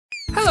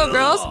Hello,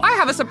 girls. I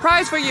have a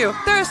surprise for you.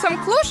 There are some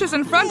cloches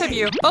in front of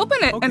you. Open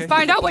it and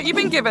find out what you've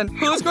been given.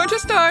 Who's going to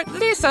start?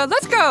 Lisa,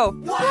 let's go.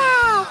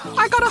 Wow,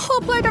 I got a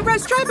whole plate of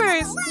red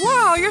strawberries.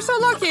 Wow, you're so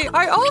lucky.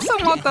 I also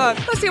want that.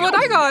 Let's see what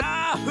I got.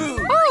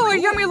 Oh, a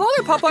yummy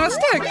lollipop on a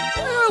stick.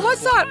 Ew,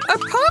 what's that? A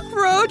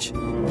cockroach?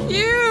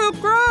 Ew,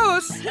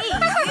 gross.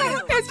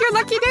 It's your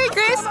lucky day,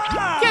 Grace.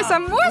 Yes,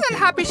 I'm more than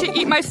happy to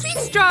eat my sweet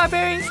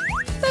strawberries.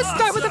 Let's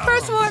start with the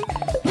first one.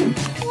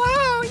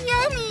 Wow,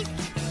 yummy.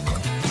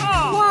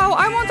 Wow,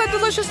 I want that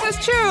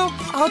deliciousness too.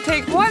 I'll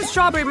take one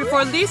strawberry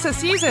before Lisa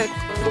sees it.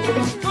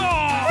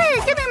 Hey,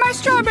 give me my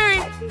strawberry.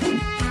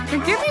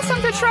 And give me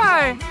some to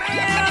try.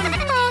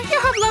 Oh, you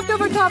have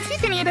leftover tops. You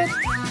can eat it.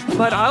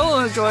 But I will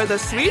enjoy the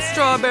sweet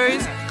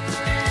strawberries.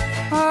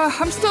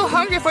 I'm still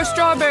hungry for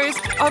strawberries.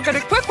 I'll get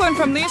a quick one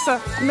from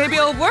Lisa. Maybe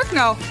it'll work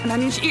now. And I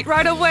need to eat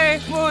right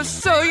away. Oh, it's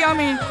so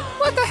yummy.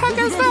 What the heck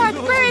is that?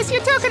 Grace, you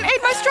took and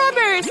ate my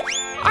strawberries.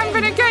 I'm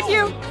gonna get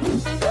you.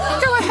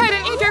 Go ahead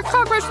and eat your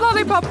cockroach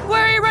lollipop.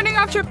 Where are you running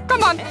after?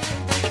 Come on.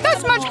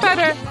 That's much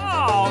better.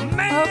 Oh,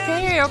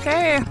 man.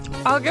 Okay.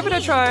 I'll give it a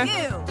try.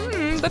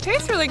 The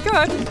taste's really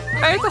good.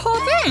 I ate the whole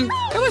thing.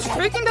 It was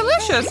freaking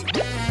delicious.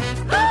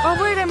 Oh,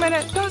 wait a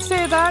minute. Don't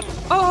say that.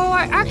 Oh,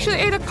 I actually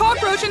ate a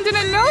cockroach and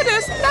didn't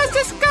notice. That's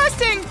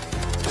disgusting.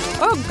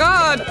 Oh,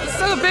 God. It's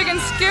so big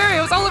and scary.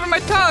 It was all over my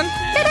tongue.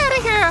 Get out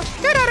of here.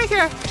 Get out of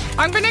here.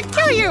 I'm gonna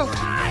kill you.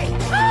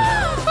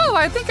 Oh,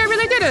 I think I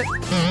really did it.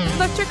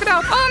 Let's check it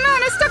out. Oh,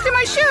 man, it's stuck in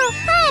my shoe.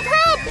 Help,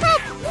 help,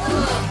 help.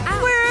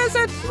 Where is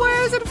it?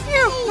 Where is it?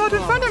 Phew, not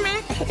in front of me.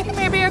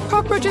 Maybe a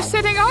cockroach is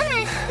sitting on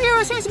me. Phew,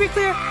 it seems to be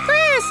clear.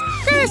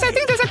 Grace, I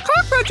think there's a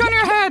cockroach on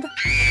your head.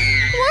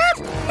 What?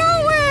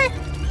 No way.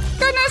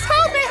 Goodness,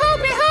 help me,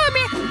 help me, help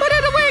me. Put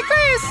it away,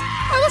 Grace.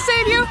 I will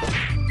save you.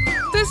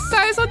 This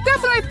size will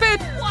definitely fit.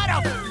 What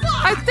a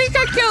fuck? I think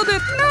I killed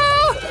it. No,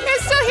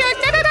 it's still here.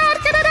 Get it out,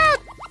 get it out.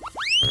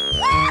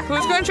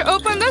 Who's going to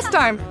open this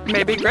time?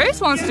 Maybe Grace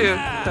wants to.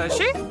 Does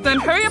she? Then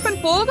hurry up and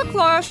pull the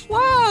cloche.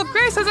 Wow,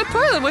 Grace has a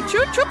toilet with 2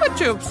 Chupa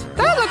Chups.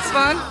 That looks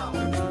fun.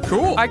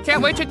 Cool. I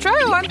can't wait to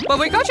try one. But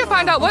we got to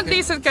find out what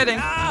Lisa's getting.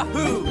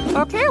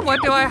 Okay,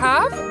 what do I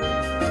have?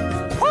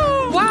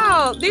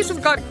 Wow, Lisa's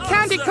got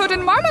candy-coated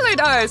marmalade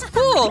eyes.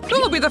 Cool.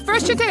 Who will be the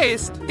first to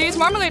taste? These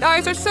marmalade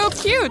eyes are so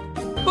cute.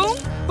 Boom,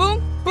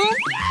 boom, boom.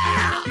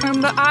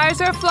 And the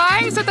eyes are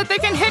flying so that they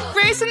can hit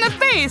Grace in the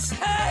face.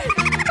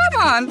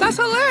 Come on, that's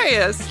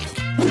hilarious.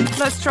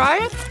 Let's try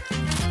it.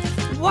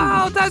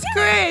 Wow, that's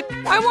great.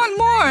 I want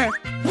more.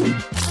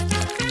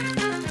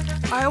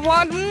 I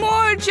want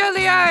more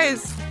jelly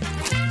eyes.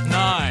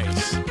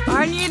 Nice.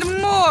 I need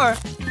more.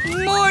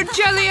 More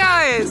jelly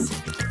eyes.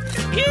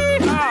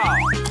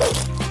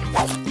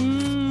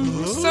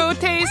 So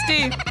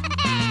tasty.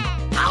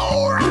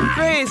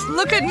 Grace,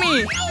 look at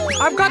me.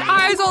 I've got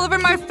eyes all over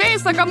my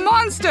face like a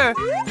monster.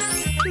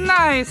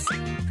 Nice.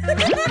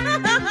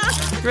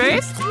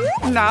 Grace,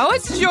 now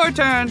it's your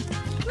turn.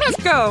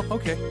 Let's go.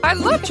 Okay. I'd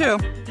love to.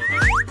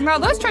 Now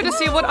let's try to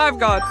see what I've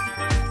got.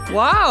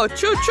 Wow,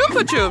 2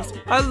 Chupa Chups.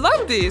 I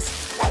love these.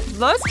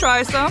 Let's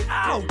try some.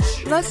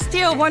 Ouch. Let's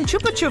steal 1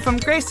 Chupa Chup from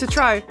Grace to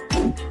try.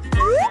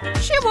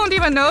 She won't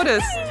even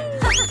notice.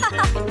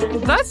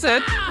 That's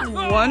it.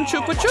 1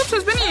 Chupa Chups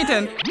has been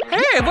eaten.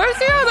 Hey, where's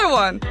the other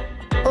one?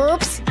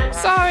 Oops.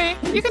 Sorry,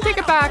 you can take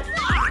it back.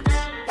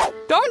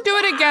 Don't do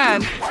it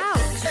again.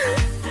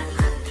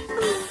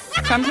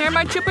 Come here,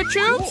 my Chupa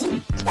Chups.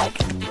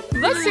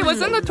 Let's see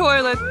what's in the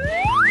toilet.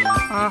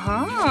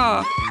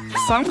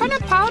 Some kind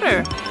of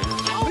powder.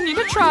 We need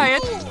to try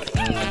it.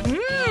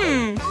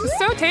 It's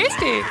so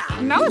tasty.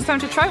 Now it's time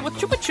to try it with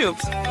Chupa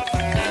Chups.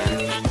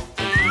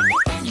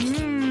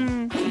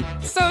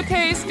 So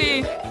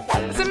tasty.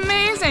 It's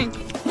amazing.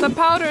 The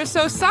powder is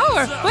so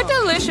sour, but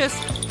delicious.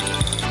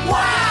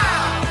 Wow!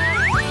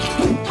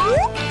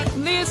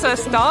 Lisa,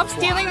 stop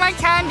stealing my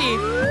candy.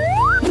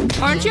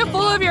 Aren't you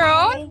full of your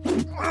own?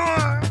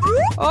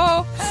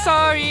 Oh,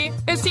 sorry.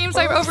 It seems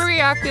I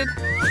overreacted.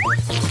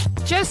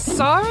 Just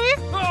sorry?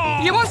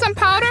 You want some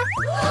powder?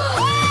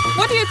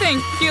 What do you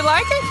think? Do you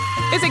like it?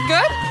 Is it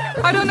good?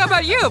 I don't know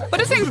about you, but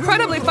it's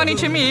incredibly funny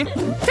to me.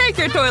 Take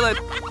your toilet.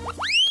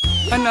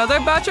 Another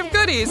batch of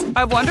goodies.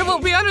 I wonder what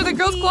will be under the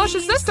girls'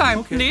 galoshes this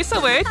time. Lisa,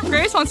 wait.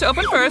 Grace wants to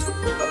open first.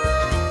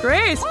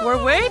 Grace,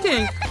 we're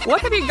waiting.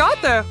 What have you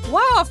got there?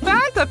 Wow,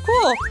 Fanta,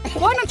 cool.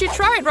 Why don't you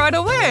try it right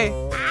away?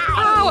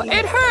 Ow,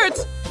 it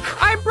hurts.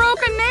 I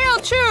broke a nail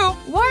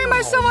too. Why am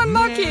I so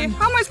unlucky?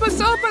 How am I supposed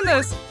to open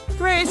this?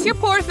 Grace, you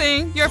poor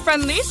thing. Your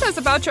friend Lisa is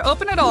about to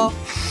open it all.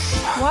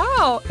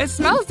 Wow, it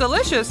smells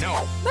delicious.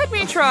 Let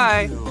me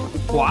try.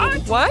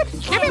 What? What?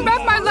 Give me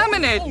back my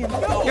lemonade.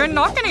 You're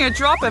not getting a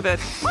drop of it.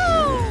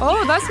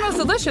 Oh, that smells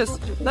delicious.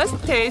 Let's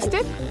taste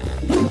it.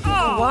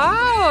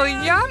 Wow,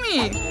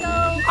 yummy.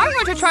 I'm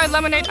going to try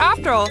lemonade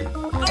after all.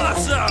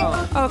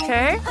 Awesome.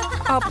 Okay,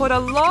 I'll put a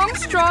long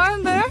straw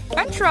in there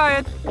and try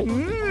it.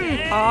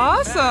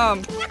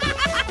 Awesome.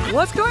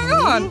 What's going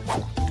on?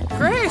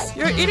 Grace,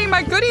 you're eating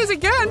my goodies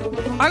again.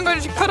 I'm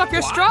going to cut up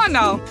your straw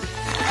now.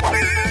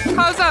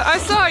 How's that? I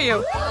saw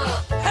you.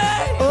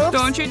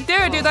 Don't you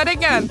dare do that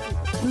again.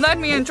 Let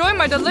me enjoy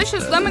my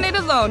delicious lemonade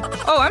alone.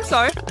 Oh, I'm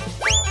sorry.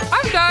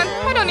 I'm done.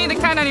 I don't need the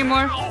can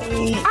anymore.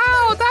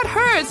 Ow, that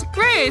hurts.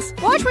 Grace,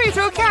 watch where you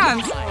throw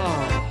cans.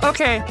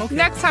 Okay,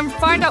 next time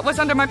find out what's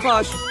under my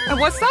cloche. And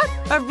what's that?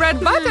 A red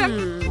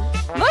button.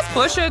 Let's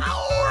push it.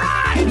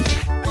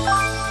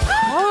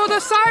 Oh, the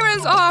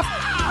siren's off.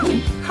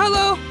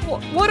 Hello,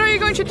 what are you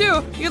going to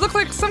do? You look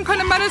like some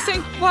kind of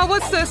menacing. Wow,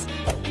 what's this?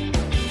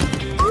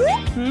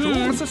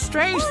 It's a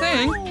strange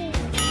thing.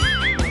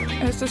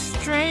 It's a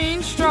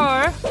strange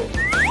jar.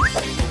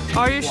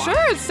 Are you sure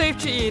it's safe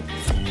to eat?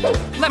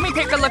 Let me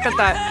take a look at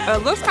that.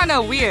 It looks kind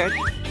of weird.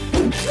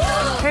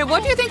 Hey,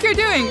 what do you think you're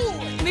doing?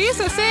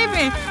 Lisa, save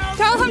me.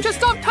 Tell him to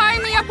stop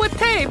tying me up with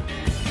tape.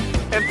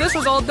 If this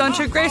was all done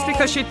to Grace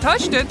because she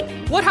touched it,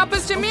 what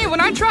happens to me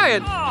when I try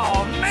it?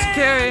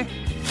 Scary.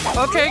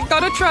 Okay,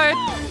 gotta try it.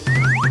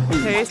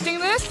 Tasting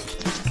this?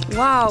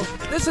 Wow,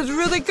 this is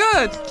really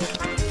good.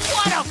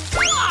 What a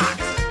fuck!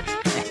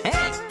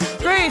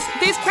 Grace,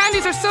 these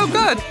candies are so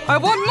good. I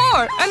want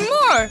more and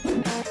more.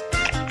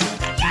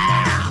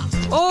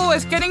 Oh,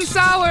 it's getting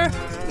sour.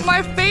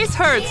 My face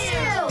hurts.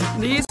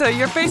 Lisa,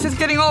 your face is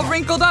getting all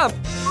wrinkled up.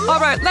 All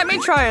right, let me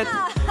try it.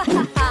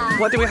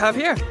 What do we have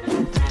here?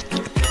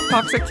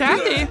 Toxic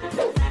candy.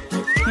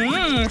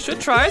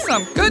 Should try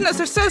some. Goodness,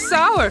 they're so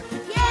sour.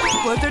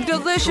 But they're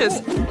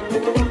delicious.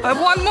 I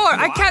want more.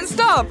 I can't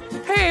stop.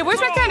 Hey, where's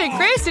my candy?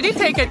 Grace, did he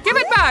take it? Give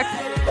it back.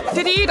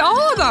 Did he eat all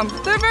of them?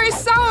 They're very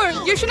sour.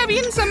 You shouldn't have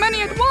eaten so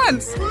many at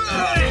once.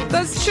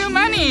 That's too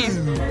many.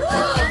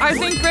 I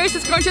think Grace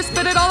is going to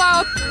spit it all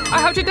out. I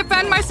have to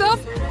defend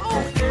myself.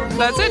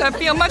 That's it. I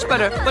feel much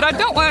better. But I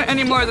don't want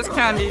any more of this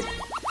candy.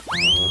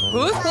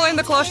 Who's pulling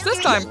the cloche this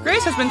time?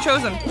 Grace has been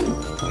chosen.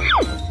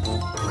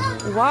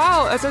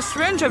 Wow, it's a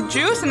syringe of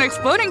juice and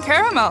exploding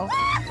caramel.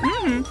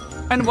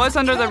 And what's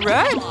under the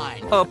red?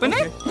 Open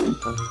it.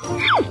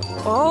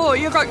 Oh,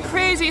 you got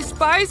crazy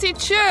spicy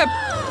chip.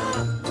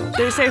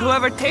 They say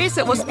whoever tastes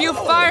it will spew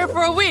fire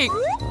for a week.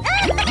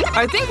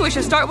 I think we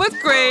should start with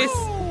Grace.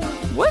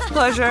 With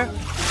pleasure.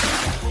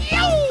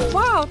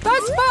 Wow,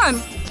 that's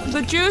fun.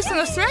 The juice in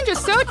the syringe is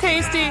so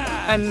tasty.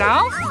 And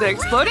now, the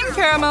exploding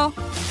caramel.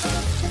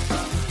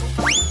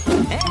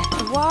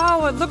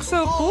 Wow, it looks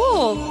so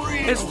cool.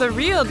 It's the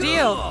real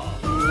deal.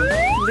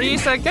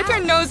 Lisa, get your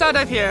nose out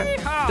of here.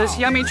 This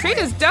yummy treat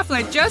is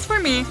definitely just for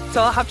me,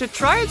 so I'll have to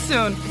try it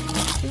soon.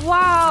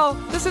 Wow,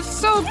 this is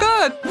so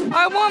good.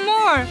 I want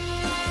more.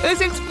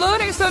 It's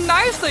exploding so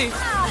nicely.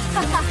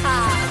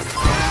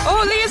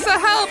 Oh, Lisa,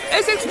 help.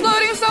 It's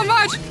exploding so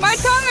much. My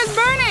tongue is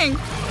burning.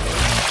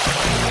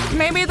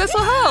 Maybe this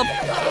will help.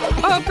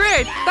 Oh,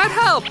 great. That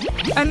helped.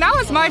 And now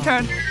it's my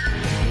turn.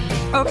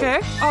 Okay.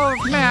 Oh,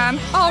 man.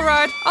 All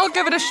right. I'll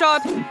give it a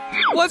shot.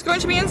 What's going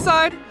to be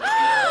inside?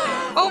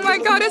 Oh my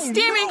god, it's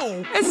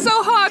steaming! It's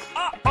so hot!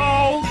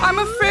 Uh-oh! I'm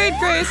afraid,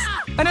 Grace.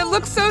 And it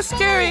looks so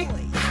scary.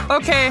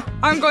 Okay,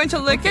 I'm going to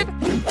lick it.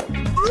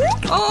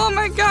 Oh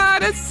my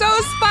god, it's so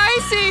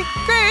spicy!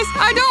 Grace,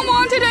 I don't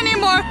want it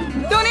anymore!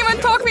 Don't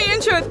even talk me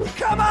into it!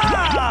 Come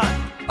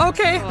on!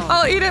 Okay,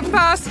 I'll eat it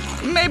fast.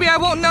 Maybe I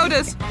won't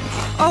notice.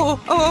 Oh,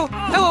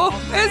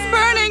 it's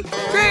burning!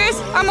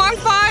 Grace, I'm on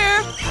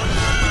fire!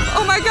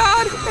 Oh my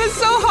god, it's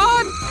so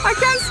hot! I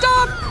can't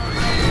stop!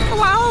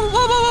 Wow,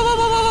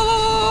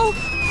 whoa.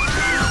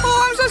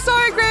 Oh, I'm so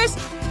sorry, Grace.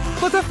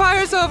 But the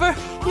fire's over.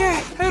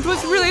 Yeah, it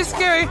was really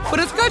scary. But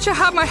it's good to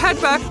have my head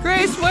back.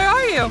 Grace, where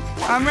are you?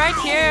 I'm right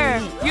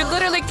here. You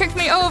literally kicked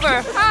me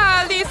over.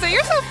 Ah, Lisa,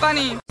 you're so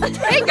funny.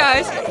 Hey,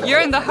 guys.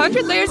 You're in the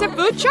 100 Layers of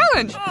Food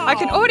Challenge. I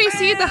can already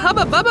see the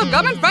Hubba Bubba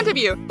gum in front of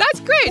you.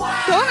 That's great.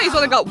 Tony's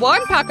only got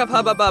 1 pack of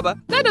Hubba Bubba.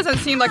 That doesn't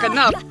seem like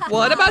enough.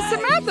 What about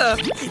Samantha?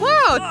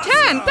 Wow,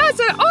 10.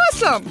 That's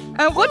awesome.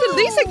 And what did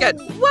Lisa get?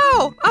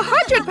 Wow,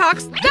 100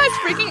 packs. That's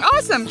freaking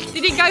awesome.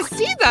 Did you guys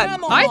see that?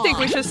 I think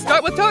we should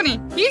start with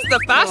Tony. He's the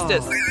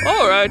fastest.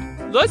 All right,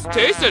 let's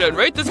taste it and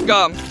rate this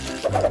gum.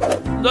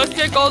 Let's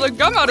take all the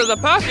gum out of the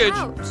package.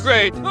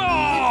 Great.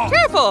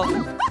 Careful.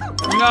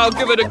 Now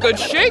give it a good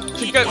shake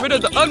to get rid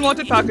of the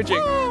unwanted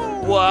packaging.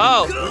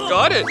 Wow, we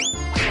got it.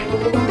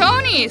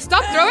 Tony,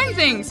 stop throwing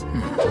things.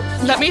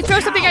 Let me throw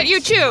something at you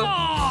too.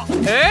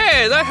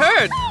 Hey, that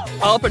hurt.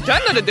 I'll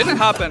pretend that it didn't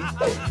happen.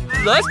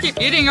 Let's keep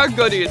eating our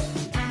goodies.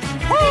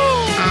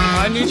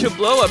 I need to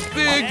blow a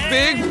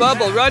big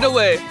bubble right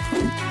away.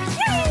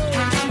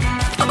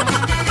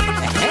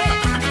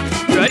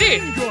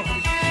 Ready?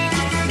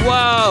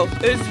 Wow,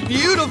 it's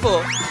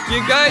beautiful.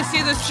 You guys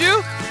see this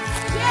chew?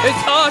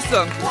 It's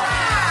awesome.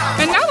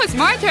 And now it's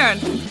my turn.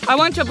 I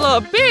want to blow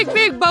a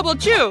big bubble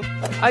chew.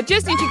 I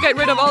just need to get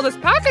rid of all this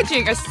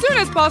packaging as soon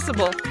as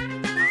possible.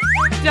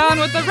 Down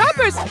with the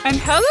wrappers and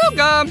hello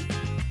gum.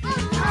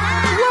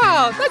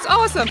 Wow, that's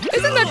awesome.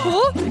 Isn't that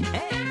cool?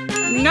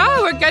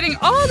 Now we're getting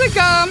all the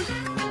gum.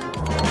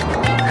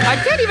 I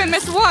can't even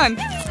miss one.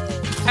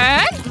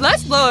 And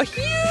let's blow a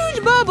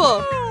huge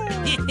bubble.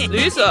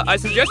 Lisa, I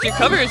suggest you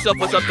cover yourself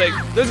with something.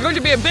 There's going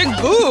to be a big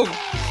boom.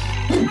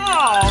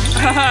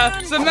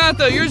 Oh,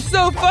 Samantha, you're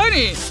so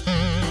funny.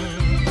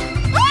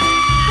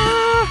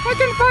 I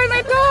can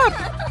finally talk.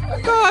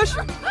 Gosh,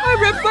 I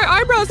ripped my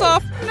eyebrows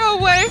off. No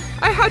way!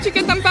 I had to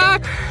get them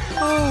back!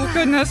 Oh,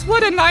 goodness,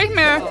 what a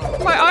nightmare!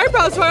 My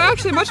eyebrows were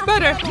actually much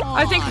better.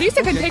 I think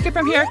Lisa can take it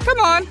from here. Come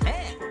on!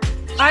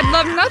 I'd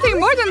love nothing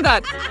more than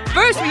that!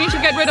 First, we need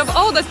to get rid of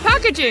all this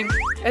packaging!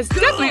 It's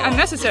definitely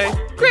unnecessary.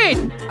 Great!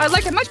 I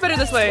like it much better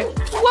this way.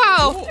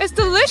 Wow! It's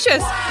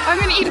delicious! I'm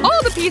gonna eat all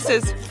the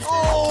pieces!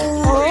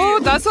 Oh,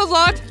 that's a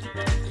lot!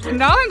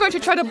 Now I'm going to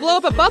try to blow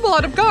up a bubble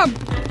out of gum.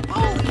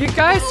 You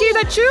guys see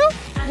that chew?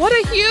 What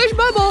a huge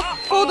bubble!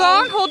 Hold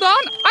on, hold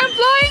on! I'm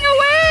flying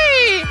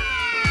away!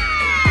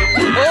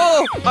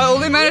 Oh, I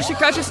only managed to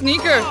catch a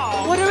sneaker.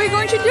 What are we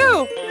going to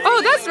do?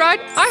 Oh, that's right.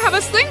 I have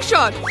a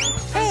slingshot.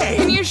 Hey!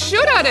 Can you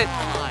shoot at it?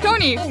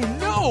 Tony,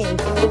 No!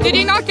 did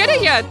you not get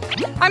it yet?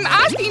 I'm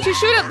asking you to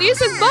shoot at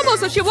Lisa's bubble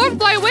so she won't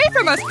fly away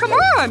from us. Come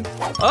on.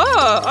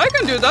 Ah, I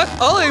can do that.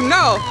 I'll aim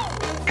now.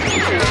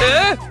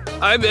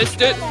 I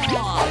missed it.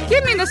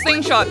 Give me the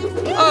slingshot.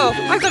 Oh,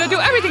 I gotta do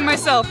everything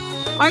myself.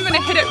 I'm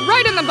gonna hit it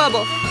right in the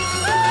bubble.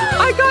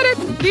 I got it.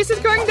 Lisa's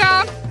going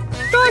down.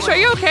 Gosh, are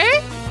you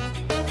okay?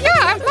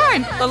 Yeah, I'm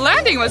fine. The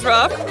landing was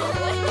rough.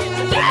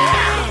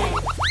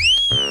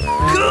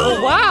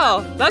 Oh,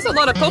 wow, that's a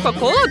lot of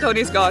Coca-Cola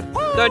Tony's got.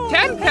 There are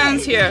 10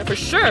 cans here, for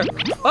sure.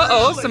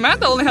 Uh-oh,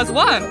 Samantha only has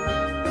 1.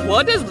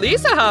 What does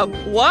Lisa have?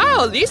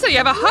 Wow, Lisa, you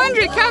have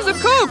 100 cans of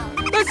Coke.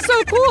 That's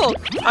so cool.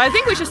 I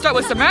think we should start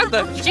with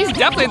Samantha. She's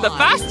definitely the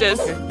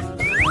fastest.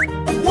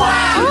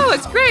 Wow. Oh,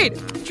 it's great.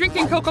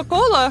 Drinking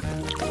Coca-Cola.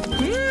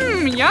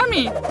 Mmm,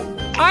 yummy.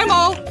 I'm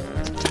all...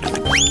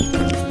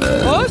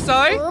 Oh,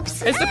 sorry.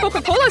 Oops. It's the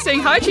Coca-Cola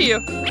saying hi to you.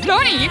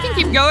 Tony, you can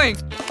keep going.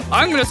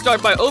 I'm gonna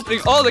start by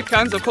opening all the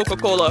cans of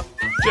Coca-Cola.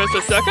 Just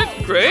a second.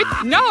 Great.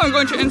 Now I'm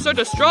going to insert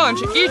a straw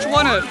into each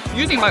one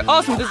using my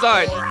awesome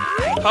design.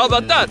 How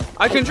about that?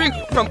 I can drink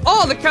from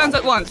all the cans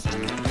at once.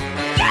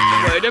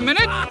 Wait a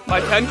minute.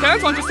 My 10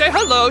 cans want to say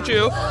hello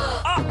to.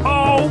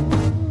 Uh-oh!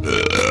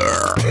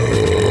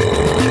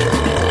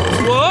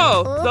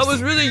 Whoa, that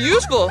was really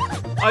useful.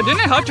 I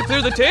didn't have to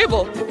clear the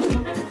table.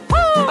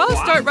 I'll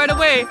start right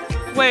away.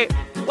 Wait,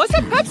 what's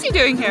that Pepsi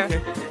doing here?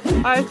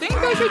 I think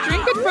I should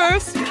drink it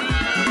first.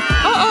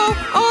 Uh-oh,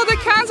 all the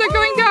cans are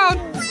going down.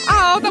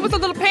 Ow, that was a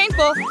little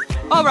painful.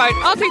 All right,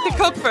 I'll take the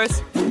Coke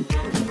first.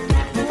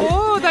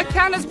 Oh, that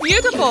can is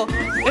beautiful.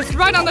 It's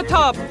right on the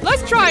top.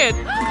 Let's try it.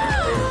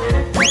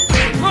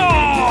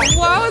 Oh!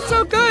 Wow, it's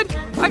so good.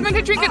 I'm going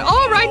to drink it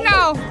all right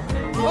now.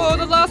 Oh,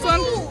 the last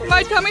one.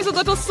 My tummy's a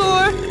little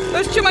sore.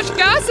 There's too much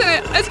gas in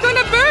it. It's going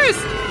to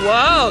burst.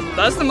 Wow,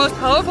 that's the most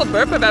powerful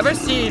burp I've ever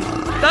seen.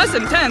 That's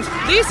intense.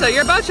 Lisa,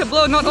 you're about to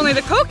blow not only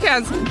the Coke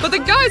cans, but the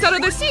guys out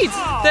of their seats.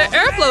 Their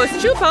airflow is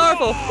too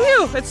powerful.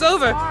 Phew, it's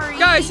over.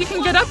 Guys, you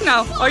can get up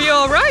now. Are you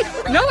all right?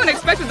 No one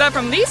expected that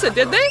from Lisa,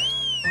 did they?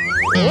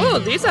 Oh,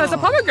 Lisa has a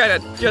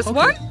pomegranate. Just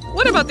one?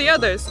 What about the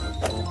others? 1,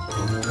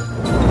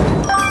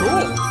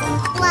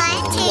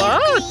 2,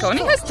 Wow,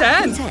 Tony has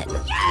 10. And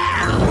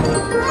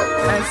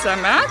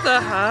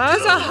Samantha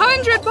has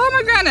 100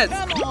 pomegranates.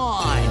 Come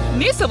on!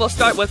 Lisa will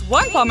start with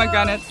 1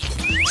 pomegranate.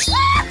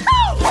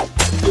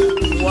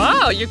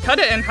 Wow, you cut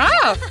it in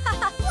half.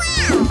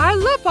 I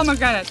love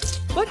pomegranates,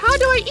 but how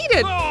do I eat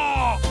it?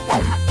 I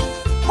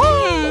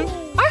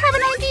have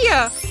an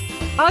idea.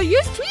 I'll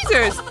use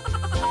tweezers.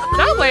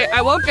 That way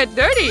I won't get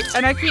dirty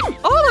and I keep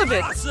all of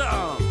it.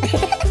 Awesome!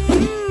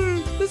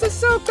 This is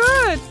so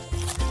good.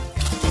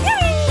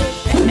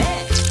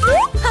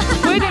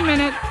 Wait a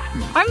minute.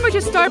 I'm going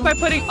to start by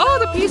putting all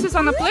the pieces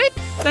on the plate,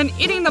 then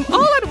eating them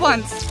all at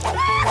once.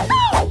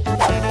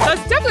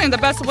 That's definitely the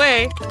best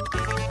way.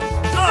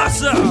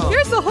 Awesome!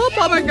 Here's the whole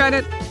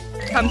pomegranate.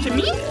 Come to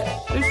me.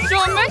 There's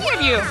so many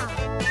of you.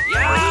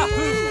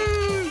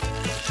 Yahoo!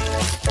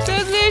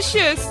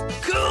 Delicious.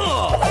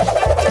 Cool!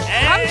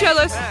 I'm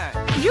jealous.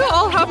 You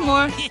all have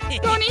more.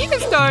 Tony, you can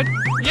start.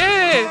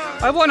 Yay!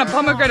 I want a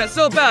pomegranate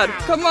so bad.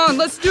 Come on,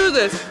 let's do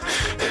this.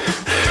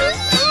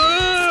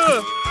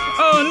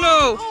 Oh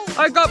no!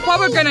 I got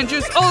pomegranate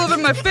juice all over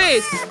my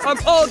face. I'm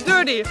all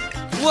dirty.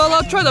 Well,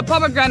 I'll try the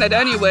pomegranate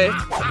anyway.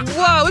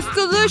 Wow, it's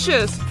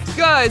delicious.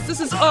 Guys, this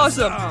is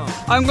awesome.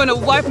 I'm gonna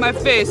wipe my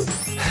face.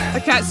 I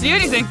can't see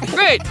anything.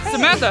 Great!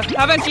 Samantha,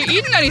 haven't you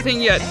eaten anything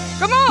yet?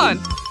 Come on!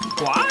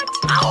 What?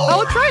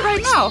 I'll try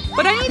right now,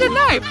 but I need a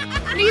knife.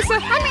 Lisa,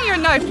 hand me your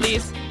knife,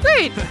 please.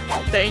 Great!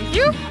 Thank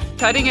you.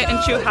 Cutting it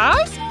into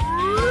halves?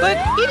 But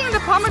eating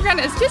the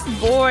pomegranate is just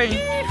boring.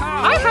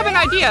 I have an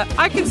idea.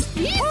 I can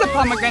squeeze the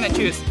pomegranate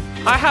juice.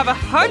 I have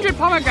 100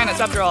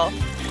 pomegranates after all.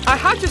 I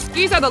have to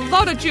squeeze out a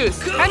lot of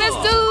juice, and it's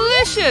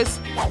delicious.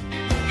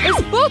 It's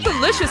both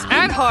delicious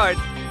and hard.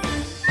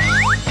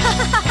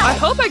 I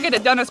hope I get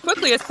it done as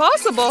quickly as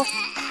possible.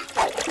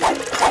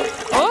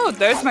 Oh,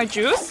 there's my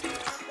juice.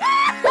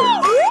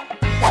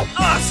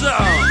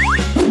 Awesome!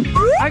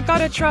 I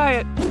gotta try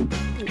it.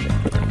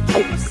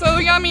 So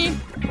yummy.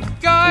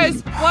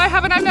 Guys, why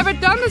haven't I never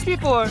done this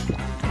before?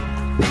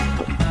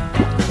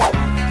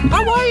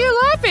 Oh, why are you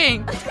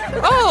laughing?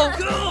 Oh,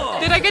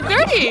 did I get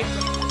dirty?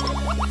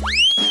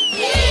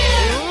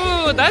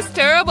 Ooh, that's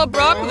terrible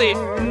broccoli.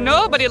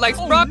 Nobody likes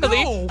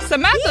broccoli.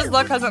 Samantha's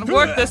luck hasn't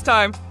worked this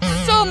time.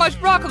 so much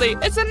broccoli.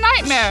 It's a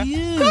nightmare.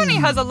 Tony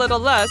has a little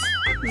less.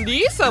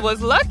 Lisa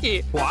was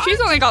lucky. She's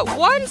only got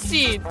 1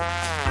 seed.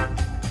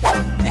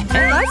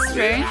 That's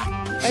strange.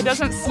 It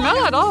doesn't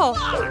smell at all.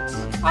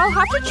 I'll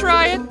have to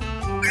try it.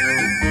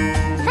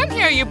 Come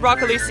here, you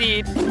broccoli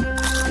seed. Ew,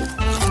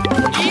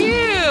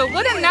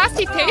 what a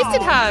nasty taste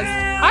it has.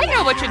 I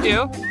know what to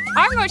do.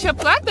 I'm going to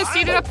plant the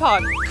seed in a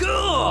pot.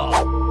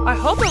 Cool. I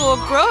hope it will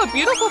grow a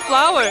beautiful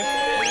flower.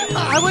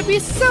 I would be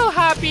so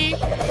happy.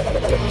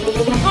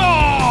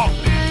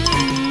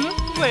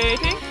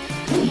 Waiting.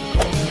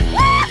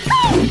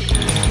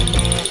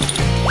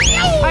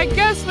 I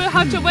guess we'll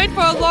have to wait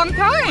for a long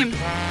time.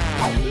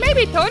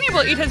 Maybe Tony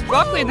will eat his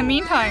broccoli in the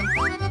meantime.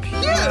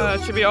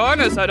 To be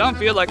honest, I don't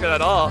feel like it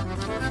at all.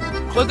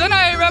 But then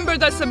I remembered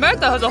that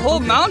Samantha has a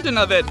whole mountain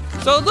of it,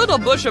 so a little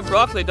bush of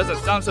broccoli doesn't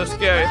sound so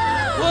scary.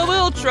 Well,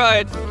 we'll try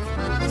it.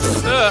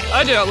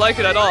 I didn't like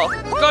it at all.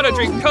 Gotta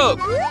drink Coke.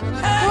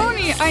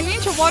 Tony, I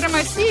need to water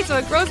my seed so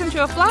it grows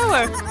into a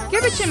flower.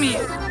 Give it to me.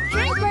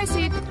 Drink my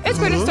seed. It's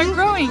going to start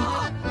growing.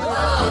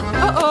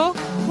 Uh-oh.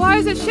 Why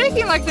is it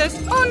shaking like this?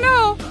 Oh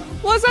no.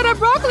 Was that a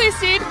broccoli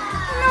seed?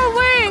 No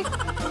way.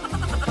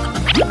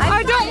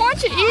 I don't want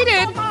to eat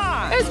it.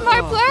 It's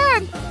my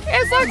plant.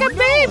 It's like a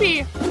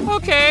baby.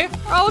 Okay,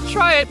 I'll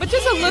try it, but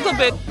just a little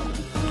bit.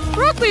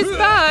 Broccoli's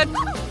bad.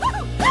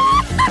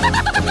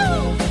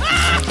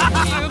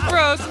 Ew,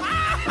 gross.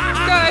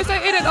 Guys, I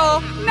ate it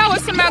all. Now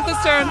it's Samantha's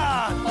turn.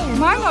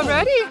 Mine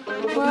already?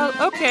 Well,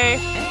 okay.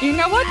 You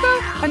know what,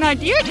 though? An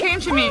idea came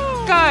to me.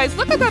 Guys,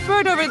 look at that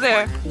bird over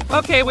there.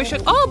 Okay, we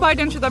should all bite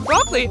into the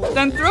broccoli,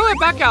 then throw it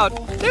back out.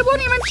 They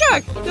won't even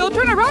check. They'll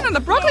turn around and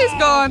the broccoli's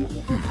gone.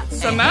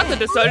 Samantha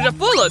decided to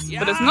fool us,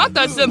 but it's not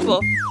that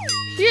simple.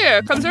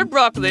 Here comes her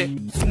broccoli.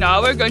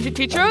 Now we're going to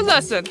teach her a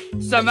lesson.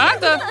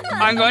 Samantha,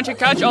 I'm going to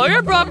catch all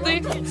your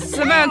broccoli.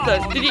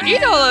 Samantha, did you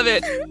eat all of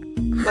it?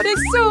 But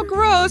it's so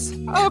gross.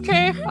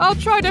 Okay, I'll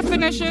try to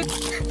finish it.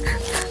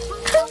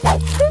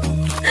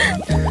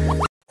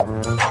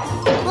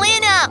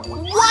 Lana,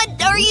 what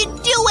are you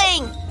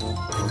doing?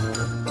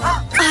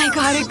 I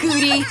got a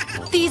goodie.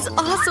 These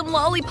awesome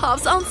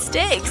lollipops on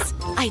sticks.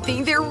 I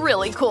think they're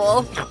really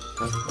cool.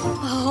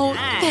 Oh,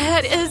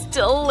 that is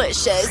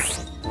delicious.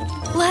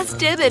 Let's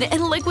dip it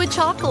in liquid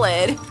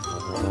chocolate.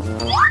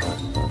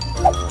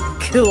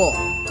 Cool.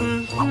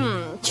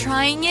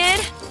 Trying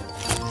it?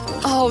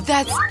 Oh,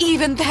 that's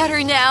even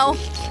better now.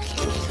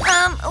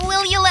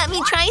 Will you let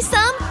me try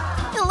some?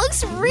 It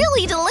looks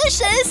really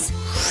delicious.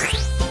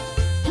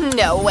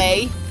 No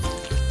way.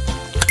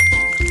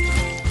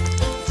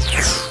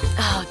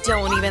 Oh,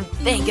 don't even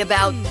think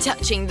about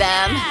touching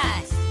them.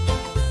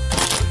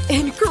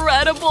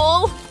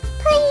 Incredible.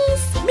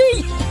 Please.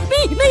 Me,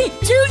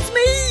 choose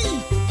me.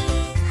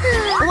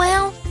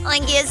 Well, I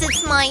guess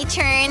it's my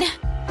turn.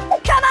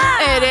 Come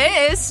on. It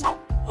is.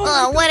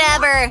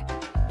 Whatever.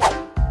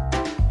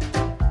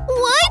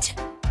 What?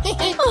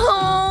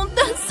 Oh,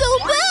 that's so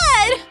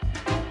bad.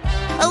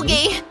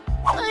 Okay,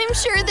 I'm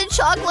sure the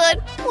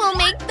chocolate will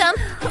make them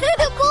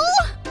edible.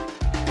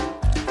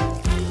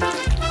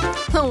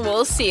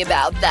 We'll see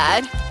about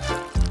that.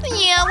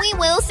 Yeah, we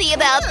will see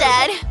about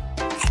that.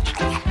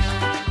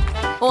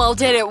 Well,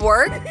 did it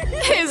work?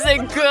 Is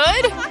it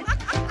good?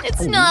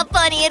 It's not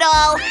funny at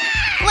all.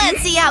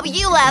 Let's see how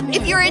you laugh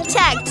if you're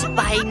attacked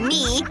by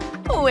me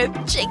with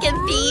chicken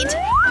feet.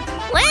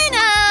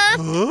 Lana!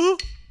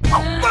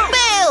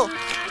 Boo!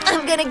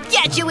 I'm gonna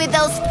get you with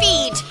those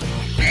feet.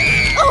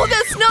 Oh,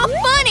 that's not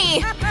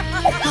funny!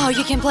 Oh,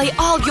 you can play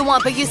all you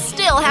want, but you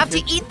still have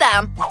to eat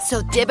them.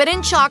 So dip it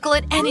in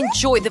chocolate and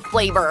enjoy the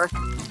flavor.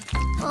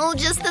 Oh,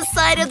 just the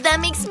sight of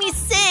them makes me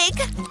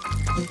sick.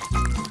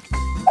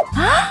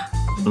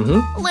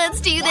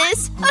 Let's do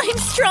this. I'm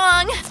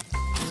strong.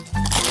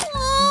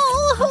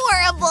 Oh,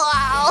 horrible.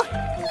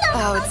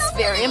 Oh, it's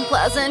very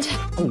unpleasant.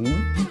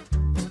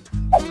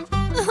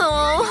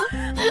 Oh,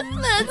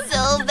 that's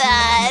so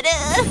bad.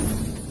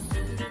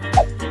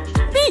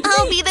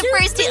 I'll be the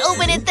first to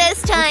open it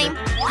this time.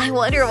 I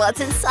wonder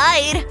what's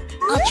inside.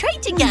 I'll try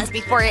to guess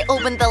before I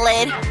open the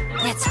lid.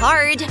 It's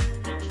hard.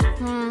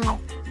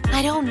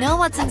 I don't know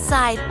what's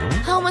inside.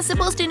 How am I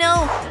supposed to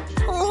know?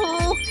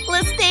 Oh,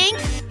 let's think.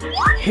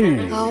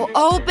 Oh,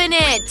 open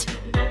it!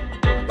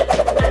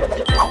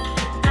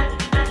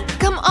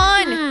 Come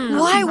on!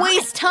 Why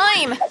waste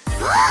time?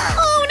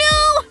 Oh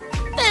no!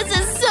 This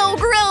is so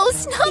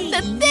gross! Not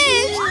the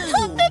fish!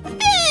 Not the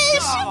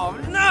fish! Oh,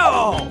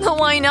 no!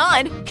 Why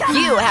not?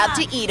 You have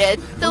to eat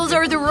it. Those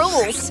are the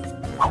rules.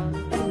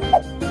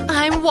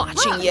 I'm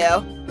watching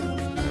you.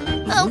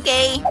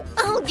 Okay,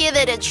 I'll give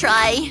it a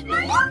try.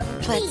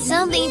 But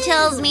something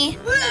tells me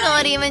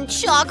not even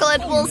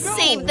chocolate will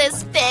save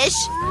this fish.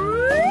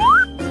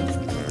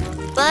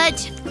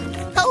 But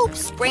hope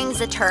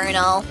springs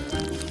eternal.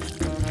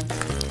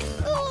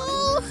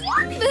 Oh,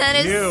 that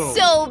is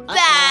so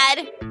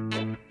bad.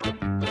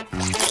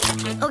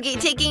 Okay,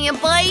 taking a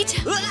bite.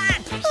 Oh,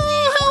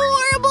 how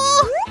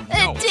horrible!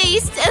 It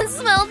tastes and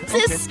smells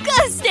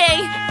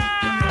disgusting.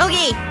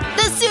 Okay,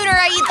 the sooner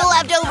I eat the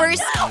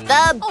leftovers,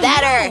 the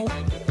better.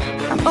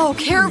 Oh,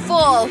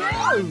 careful!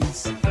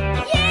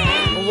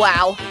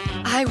 Wow,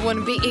 I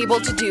wouldn't be able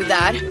to do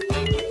that.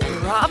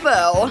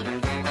 Bravo!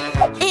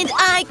 And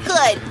I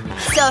could.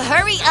 So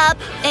hurry up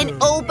and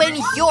open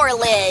your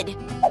lid.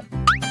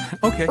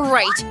 Okay.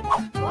 Right.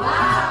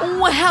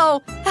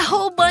 Wow, a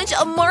whole bunch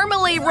of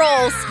marmalade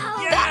rolls.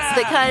 That's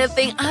the kind of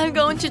thing I'm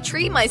going to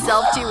treat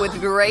myself to with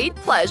great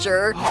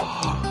pleasure.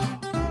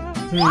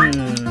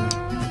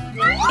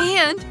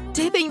 And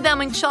dipping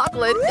them in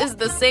chocolate is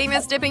the same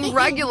as dipping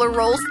regular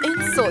rolls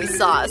in soy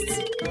sauce.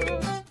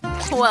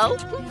 Well,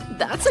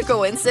 that's a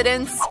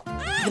coincidence.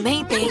 The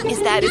main thing is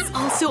that it's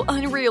also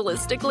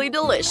unrealistically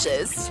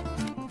delicious.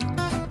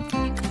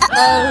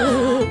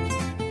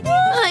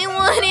 I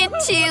wanted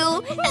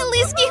to. At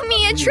least give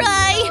me a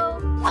try.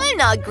 I'm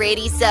not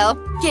greedy, so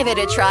Give it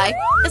a try.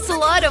 It's a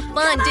lot of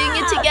fun doing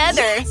it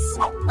together.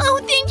 Oh,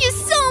 thank you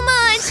so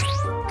much.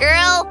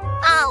 Girl,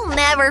 I'll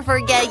never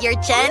forget your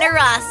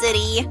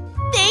generosity.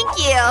 Thank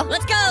you.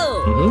 Let's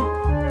go!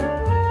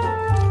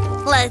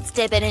 Let's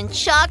dip it in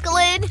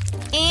chocolate.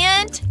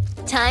 And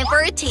time for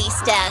a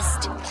taste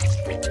test.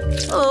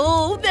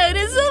 Oh, that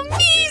is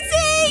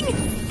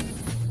amazing!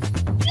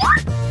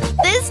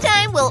 This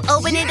time, we'll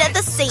open it at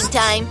the same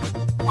time.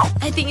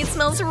 I think it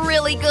smells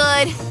really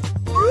good.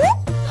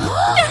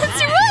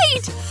 That's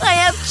right! I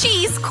have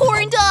cheese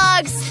corn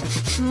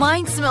dogs!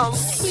 Mine smells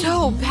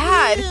so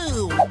bad.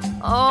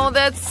 Oh,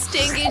 that's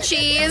stinky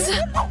cheese.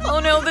 Oh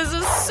no, this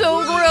is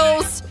so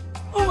gross.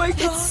 Oh my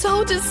god. It's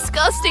so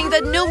disgusting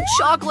that no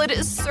chocolate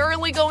is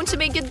certainly going to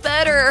make it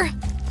better.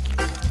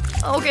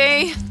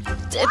 Okay,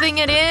 dipping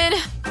it in.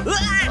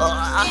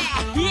 Ugh,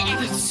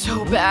 it's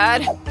so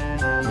bad.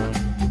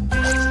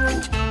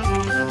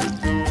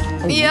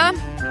 Yeah,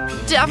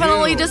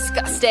 definitely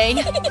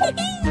disgusting.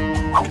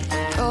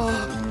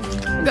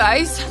 Oh,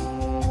 guys,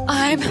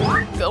 I'm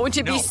going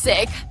to be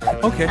sick.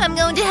 Okay. I'm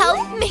going to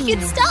help make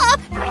it stop.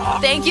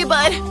 Thank you,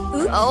 bud.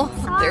 Oh,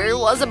 there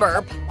was a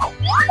burp.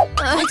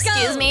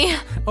 Excuse me.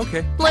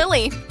 Okay.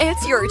 Lily,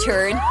 it's your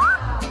turn.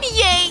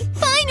 Yay,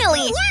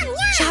 finally.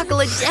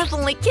 Chocolate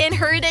definitely can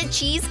hurt a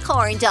cheese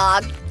corn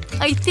dog.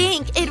 I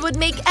think it would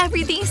make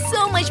everything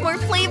so much more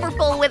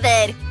flavorful with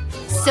it.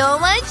 So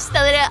much so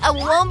that I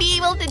won't be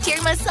able to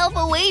tear myself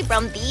away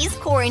from these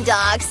corn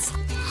dogs.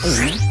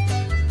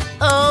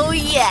 Oh,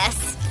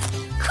 yes.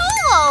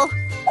 Cool!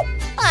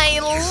 I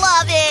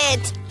love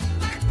it!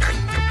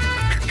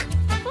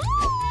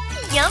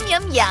 Yum,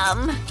 yum,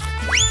 yum.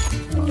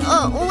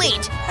 Oh,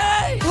 wait.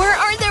 Where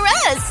are the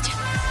rest?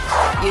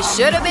 You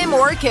should have been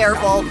more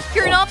careful.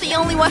 You're not the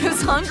only one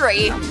who's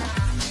hungry. No!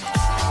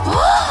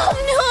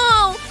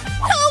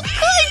 How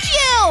could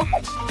you?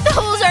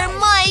 Those are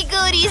my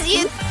goodies,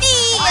 you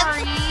thief!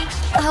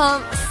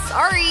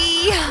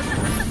 Sorry.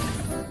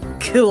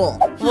 Cool.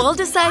 We'll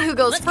decide who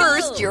goes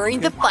first during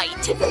the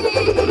fight.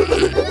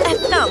 A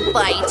thumb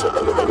fight.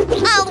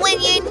 I'll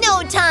win you in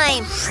no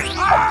time!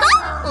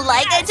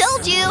 Like I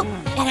told you!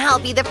 And I'll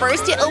be the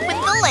first to open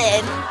the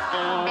lid.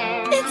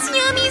 It's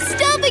yummy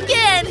stuff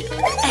again!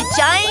 A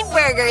giant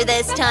burger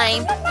this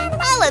time.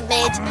 I'll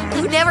admit,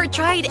 I've never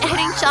tried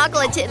adding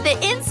chocolate to the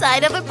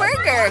inside of a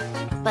burger.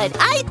 But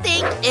I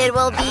think it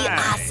will be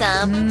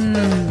awesome.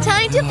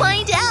 Time to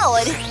find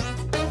out.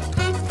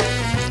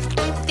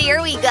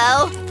 There we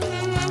go.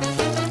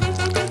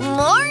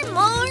 More,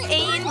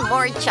 and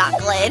more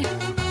chocolate.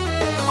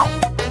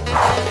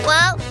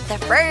 Well, the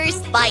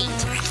first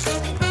bite.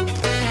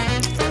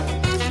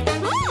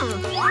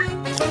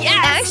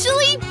 Yes!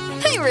 Actually,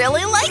 I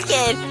really like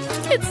it.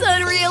 It's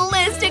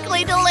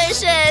unrealistically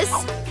delicious.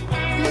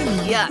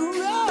 Yuck.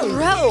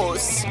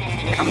 Gross.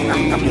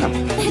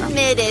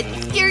 Admit it,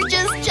 you're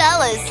just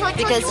jealous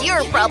because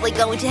you're probably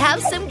going to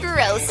have some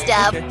gross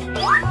stuff.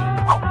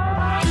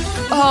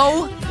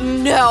 Oh,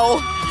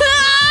 no.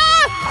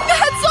 Ah!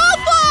 That's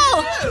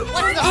awful!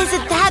 Is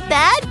it that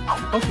bad?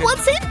 Okay.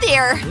 What's in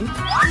there?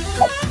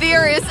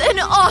 There is an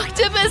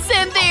octopus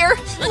in there.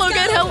 Look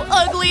at how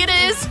ugly it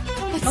is.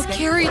 It's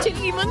scary to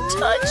even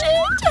touch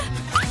it.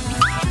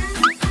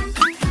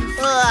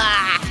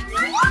 Ugh.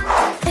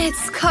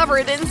 It's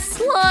covered in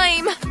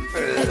slime.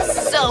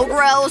 It's so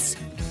gross.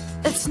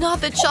 It's not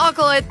the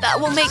chocolate that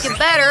will make it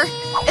better.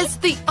 It's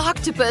the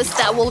octopus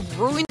that will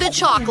ruin the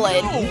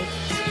chocolate.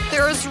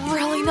 There's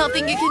really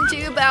nothing you can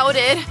do about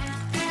it.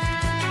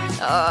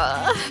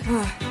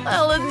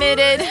 I'll admit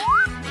it.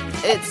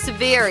 It's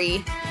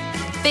very,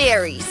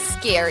 very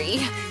scary.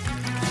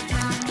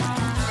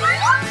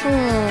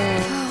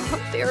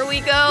 There we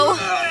go.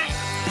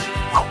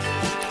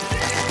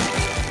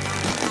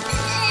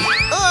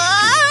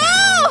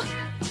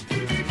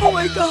 Oh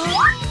my god.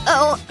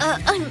 Oh,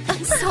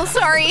 I'm so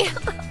sorry.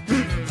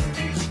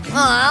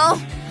 Oh,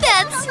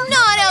 that's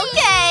not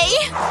okay.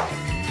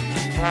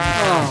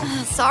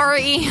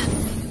 Sorry.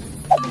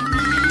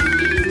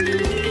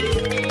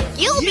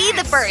 You'll be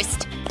the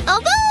first.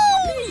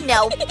 Although,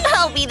 no,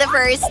 I'll be the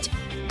first.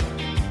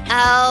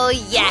 Oh,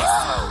 yes.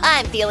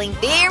 I'm feeling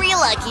very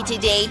lucky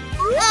today.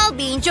 I'll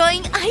be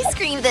enjoying ice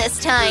cream this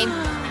time.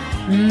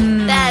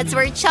 That's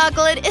where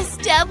chocolate is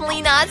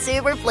definitely not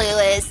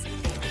superfluous.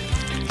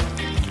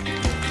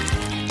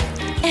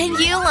 And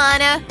you,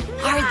 Lana,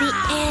 are the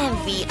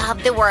envy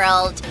of the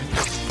world.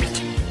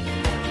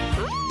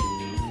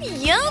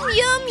 Yum,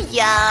 yum,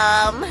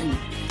 yum.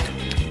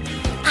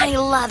 I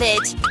love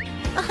it.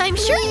 I'm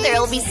sure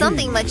there'll be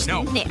something much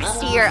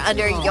nastier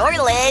under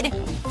your lid.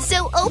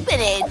 So open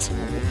it.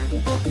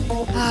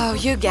 Oh,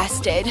 you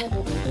guessed it.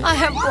 I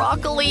have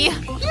broccoli.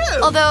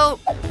 Although,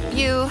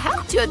 you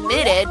have to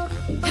admit it,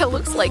 it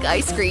looks like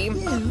ice cream.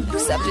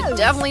 Except it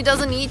definitely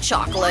doesn't need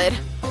chocolate.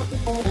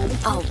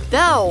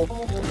 Although,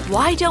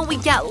 why don't we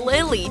get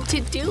Lily to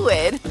do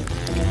it?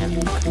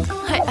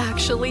 I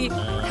actually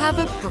have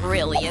a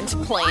brilliant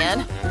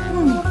plan.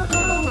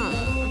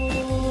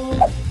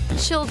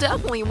 She'll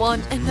definitely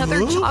want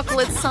another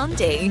chocolate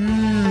sundae.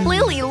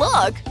 Lily,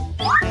 look!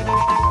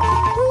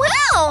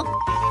 Wow!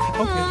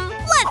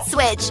 Let's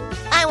switch.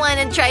 I want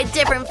to try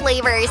different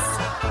flavors.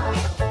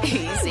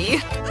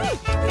 Easy.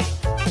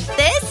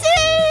 This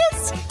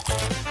is…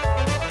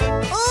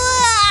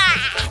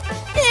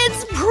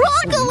 It's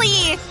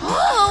broccoli!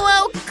 Oh,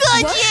 how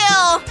could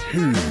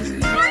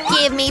you?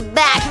 Give me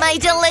back my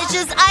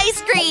delicious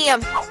ice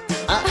cream!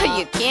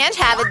 You can't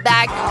have it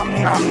back.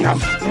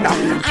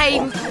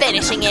 I'm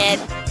finishing it.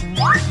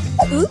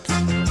 Oops.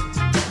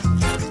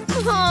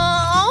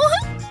 Oh,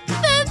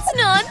 that's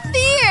not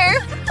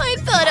fair. I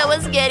thought I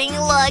was getting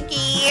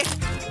lucky.